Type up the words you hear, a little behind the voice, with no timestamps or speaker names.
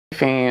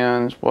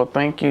fans, well,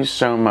 thank you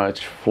so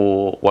much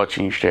for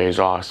watching today's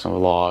awesome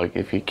vlog.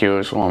 If you're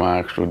curious what I'm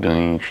actually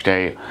doing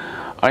today,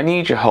 I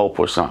need your help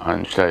with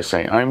something, should I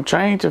say. I'm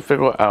trying to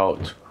figure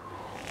out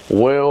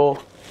where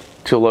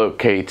to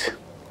locate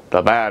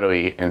the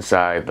battery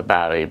inside the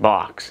battery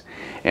box.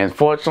 And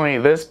fortunately,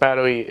 this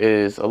battery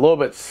is a little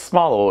bit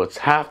smaller. It's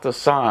half the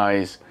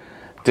size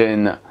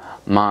than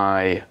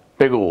my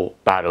bigger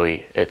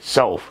battery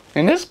itself.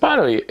 And this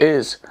battery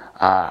is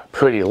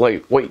pretty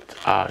lightweight,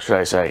 should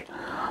I say.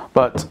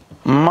 But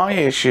my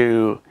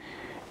issue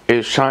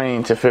is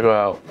trying to figure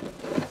out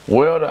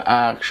where to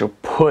actually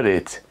put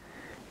it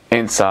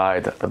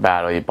inside the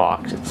battery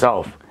box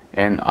itself.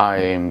 And I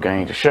am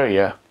going to show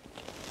you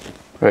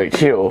right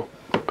here.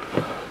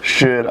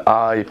 Should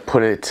I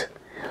put it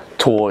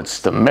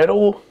towards the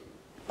middle,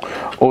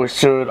 or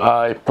should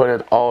I put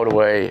it all the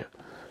way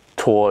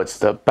towards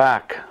the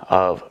back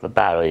of the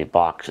battery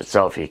box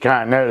itself? You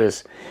kind of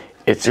notice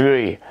it's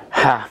really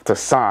half the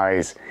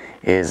size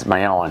is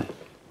my own.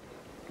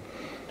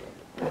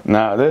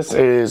 Now this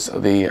is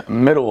the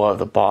middle of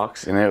the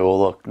box and it will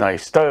look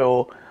nice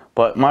still,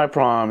 but my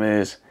problem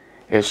is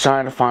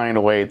trying to find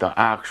a way to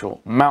actually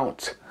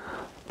mount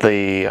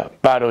the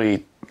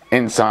battery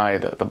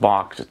inside the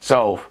box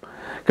itself,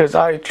 because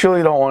I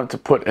truly don't want to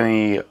put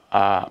any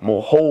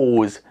more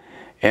holes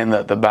in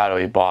the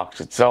battery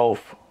box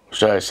itself,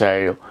 should I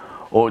say,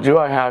 or do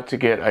I have to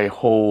get a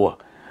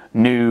whole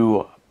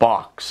new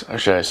box,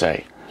 should I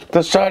say.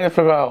 Let's try to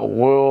figure out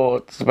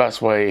what's the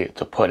best way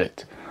to put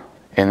it.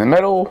 In the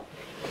middle,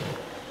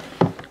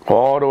 or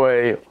all the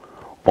way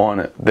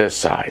on this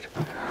side.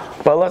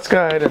 But let's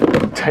go ahead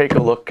and take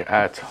a look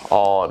at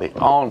all the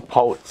on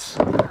ports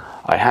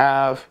I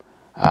have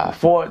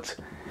for it.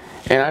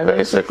 And I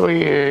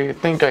basically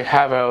think I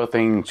have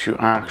everything to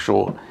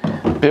actually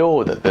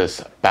build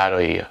this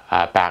battery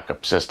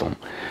backup system.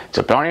 It's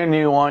a brand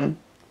new one.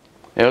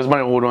 There's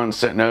my old one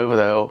sitting over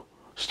there.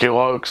 Still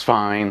works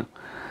fine.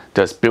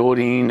 Just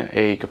building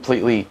a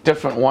completely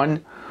different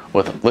one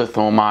with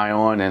lithium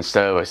ion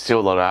instead of a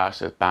silver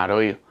acid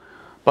battery.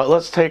 But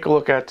let's take a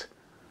look at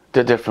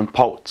the different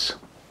ports,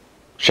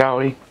 shall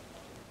we?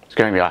 It's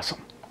going to be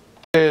awesome.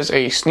 This is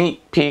a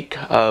sneak peek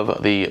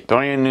of the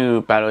brand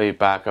new battery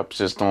backup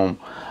system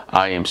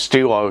I am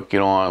still working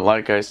on.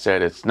 Like I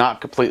said, it's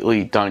not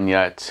completely done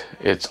yet.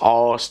 It's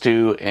all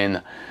still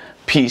in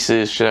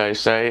pieces, should I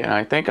say. And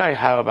I think I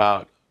have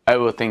about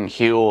everything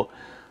here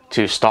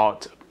to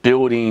start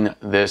building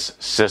this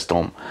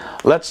system.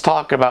 Let's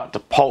talk about the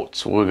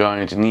ports we're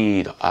going to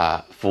need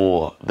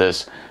for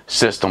this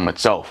system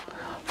itself.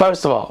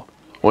 First of all,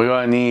 we're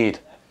going to need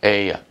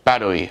a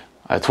battery,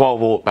 a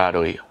 12-volt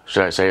battery,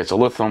 should I say. It's a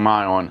lithium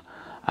ion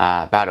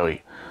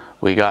battery.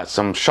 We got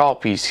some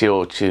Sharpies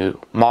here to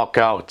mark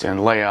out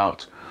and lay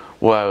out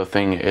where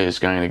everything is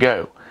going to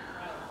go.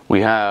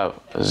 We have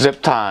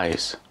zip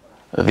ties,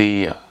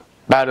 the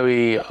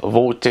battery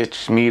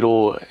voltage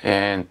meter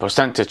and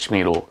percentage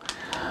meter,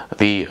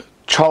 the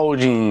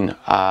charging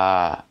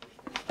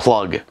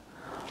plug,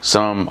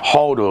 some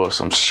holder,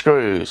 some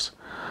screws.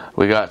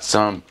 We got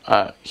some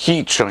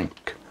heat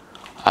shrink.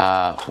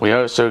 We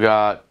also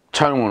got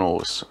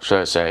terminals,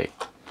 should I say.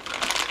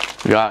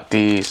 We got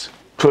these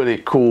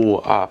pretty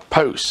cool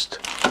posts.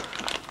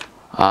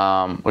 We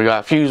got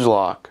a fuse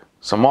lock,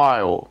 some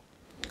wire,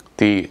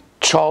 the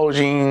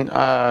charging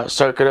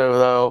circuit over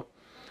there,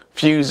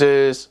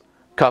 fuses,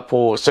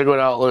 couple cigarette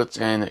outlets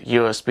and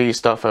USB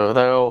stuff over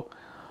there,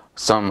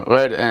 some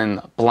red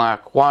and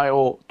black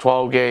wire,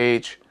 12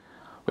 gauge.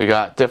 We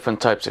got different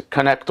types of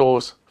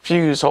connectors,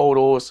 fuse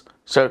holders,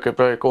 circuit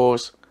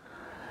breakers,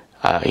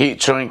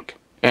 heat shrink,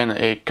 and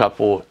a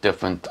couple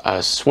different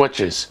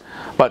switches.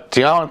 But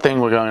the other thing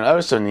we're going to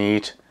also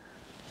need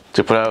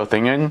to put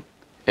everything in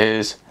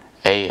is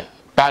a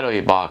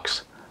battery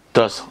box,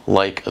 just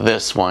like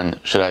this one,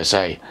 should I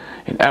say.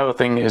 And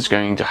everything is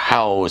going to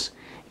house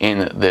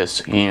in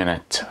this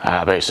unit,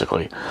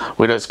 basically.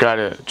 We just got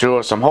to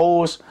drill some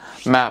holes,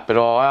 map it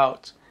all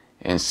out,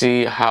 and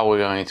see how we're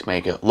going to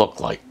make it look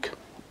like.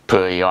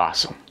 Pretty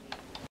awesome.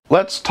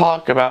 Let's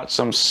talk about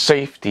some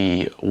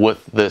safety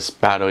with this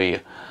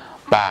battery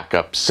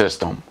backup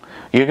system.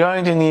 You're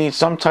going to need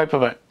some type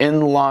of an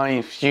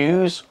inline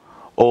fuse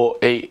or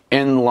a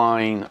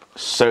inline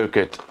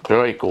circuit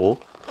breaker,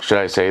 should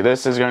I say.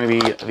 This is going to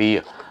be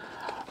the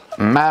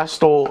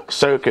master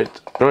circuit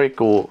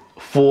breaker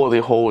for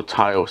the whole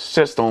entire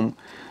system.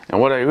 And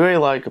what I really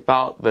like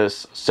about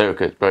this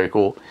circuit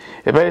breaker,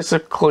 it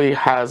basically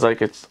has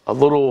like it's a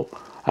little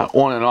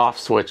on and off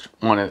switch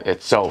on it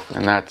itself,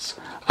 and that's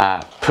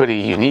pretty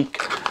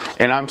unique.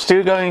 And I'm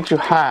still going to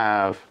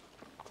have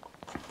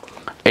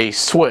a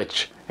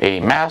switch, a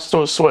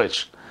master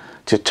switch,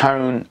 to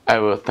turn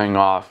everything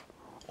off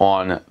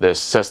on this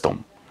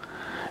system.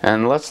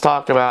 And let's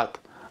talk about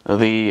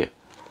the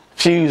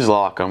fuse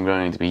lock I'm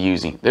going to be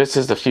using. This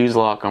is the fuse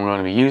lock I'm going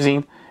to be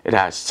using. It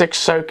has 6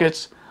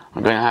 circuits.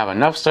 I'm going to have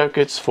enough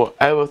circuits for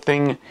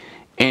everything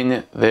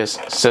in this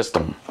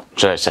system,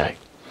 should I say.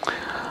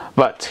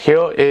 But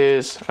here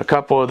is a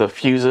couple of the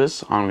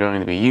fuses I'm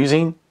going to be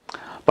using.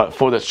 But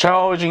for the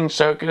charging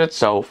circuit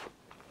itself,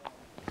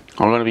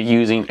 I'm going to be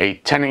using a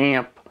 10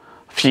 amp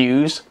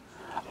fuse,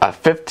 a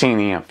 15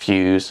 amp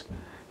fuse,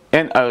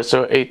 and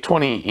also a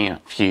 20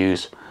 amp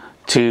fuse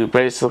to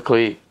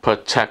basically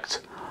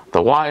protect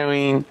the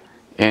wiring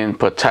and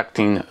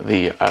protecting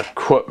the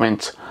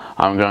equipment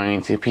I'm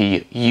going to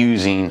be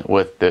using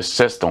with this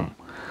system.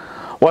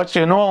 What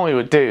you normally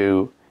would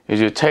do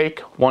is you take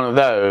one of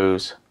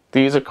those.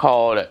 These are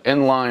called an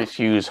inline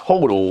fuse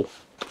hodl.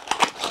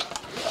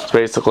 It's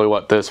basically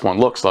what this one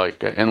looks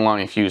like, an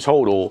inline fuse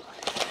hodl.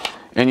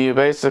 And you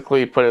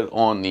basically put it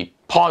on the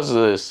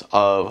positives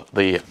of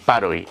the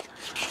battery.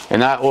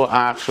 And that will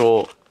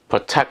actually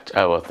protect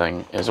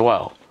everything as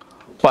well.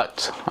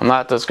 But I'm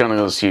not just going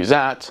to just use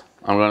that.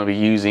 I'm going to be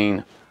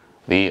using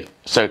the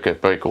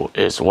circuit breaker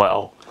as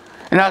well.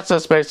 And that's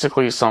just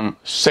basically some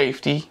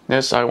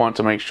safety-ness. I want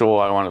to make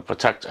sure I want to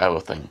protect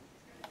everything.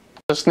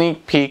 A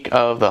sneak peek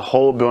of the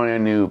whole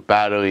brand new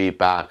battery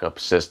backup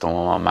system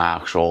I'm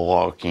actually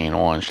working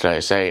on, should I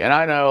say. And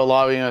I know a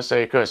lot of you are going to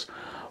say, Chris,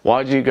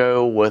 why'd you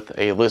go with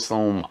a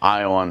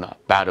lithium-ion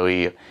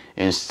battery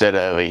instead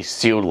of a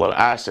sealed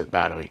lead-acid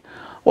battery?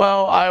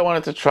 Well, I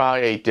wanted to try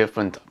a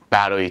different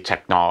battery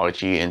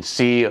technology and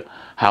see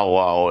how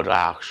well it would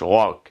actually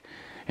work.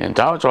 And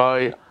that's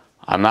why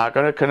I'm not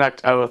going to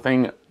connect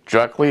everything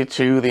directly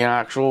to the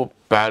actual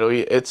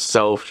battery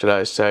itself, should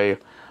I say.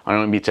 I'm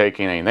going to be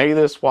taking a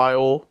negative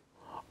wire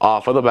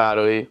off of the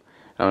battery.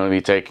 I'm going to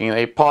be taking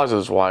a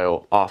positive wire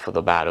off of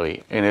the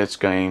battery. And it's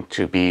going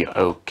to be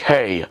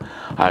okay,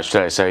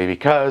 should I say,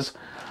 because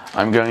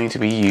I'm going to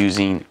be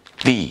using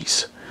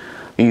these.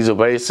 These are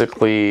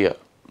basically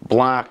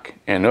black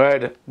and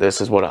red.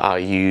 This is what I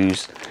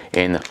used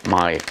in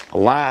my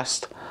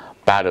last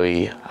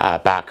battery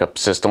backup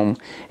system,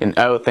 and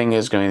everything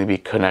is going to be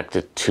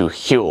connected to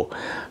here.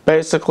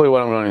 Basically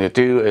what I'm going to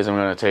do is I'm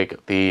going to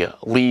take the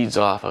leads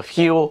off of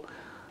here,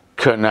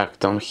 connect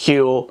them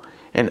here,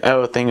 and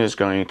everything is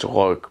going to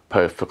work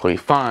perfectly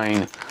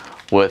fine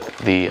with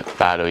the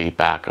battery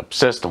backup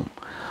system.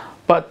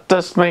 But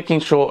just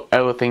making sure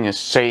everything is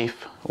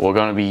safe, we're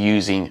going to be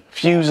using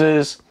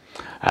fuses,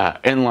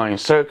 inline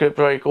circuit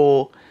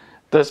breaker,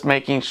 just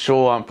making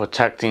sure I'm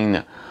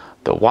protecting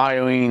the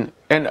wiring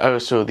and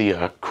also the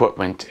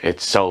equipment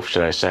itself,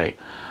 should I say.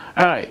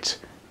 Alright,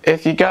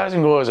 if you guys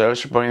enjoy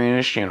this supporting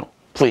this channel,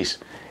 please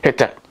hit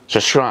that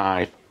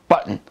subscribe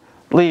button,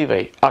 leave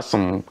a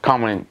awesome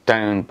comment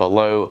down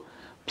below,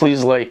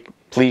 please like,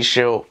 please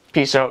share,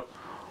 peace out.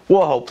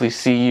 We'll hopefully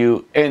see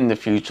you in the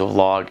future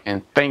vlog,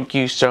 and thank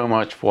you so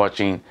much for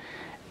watching,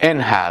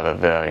 and have a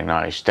very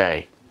nice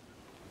day.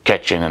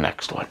 Catch you in the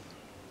next one.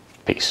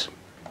 Peace.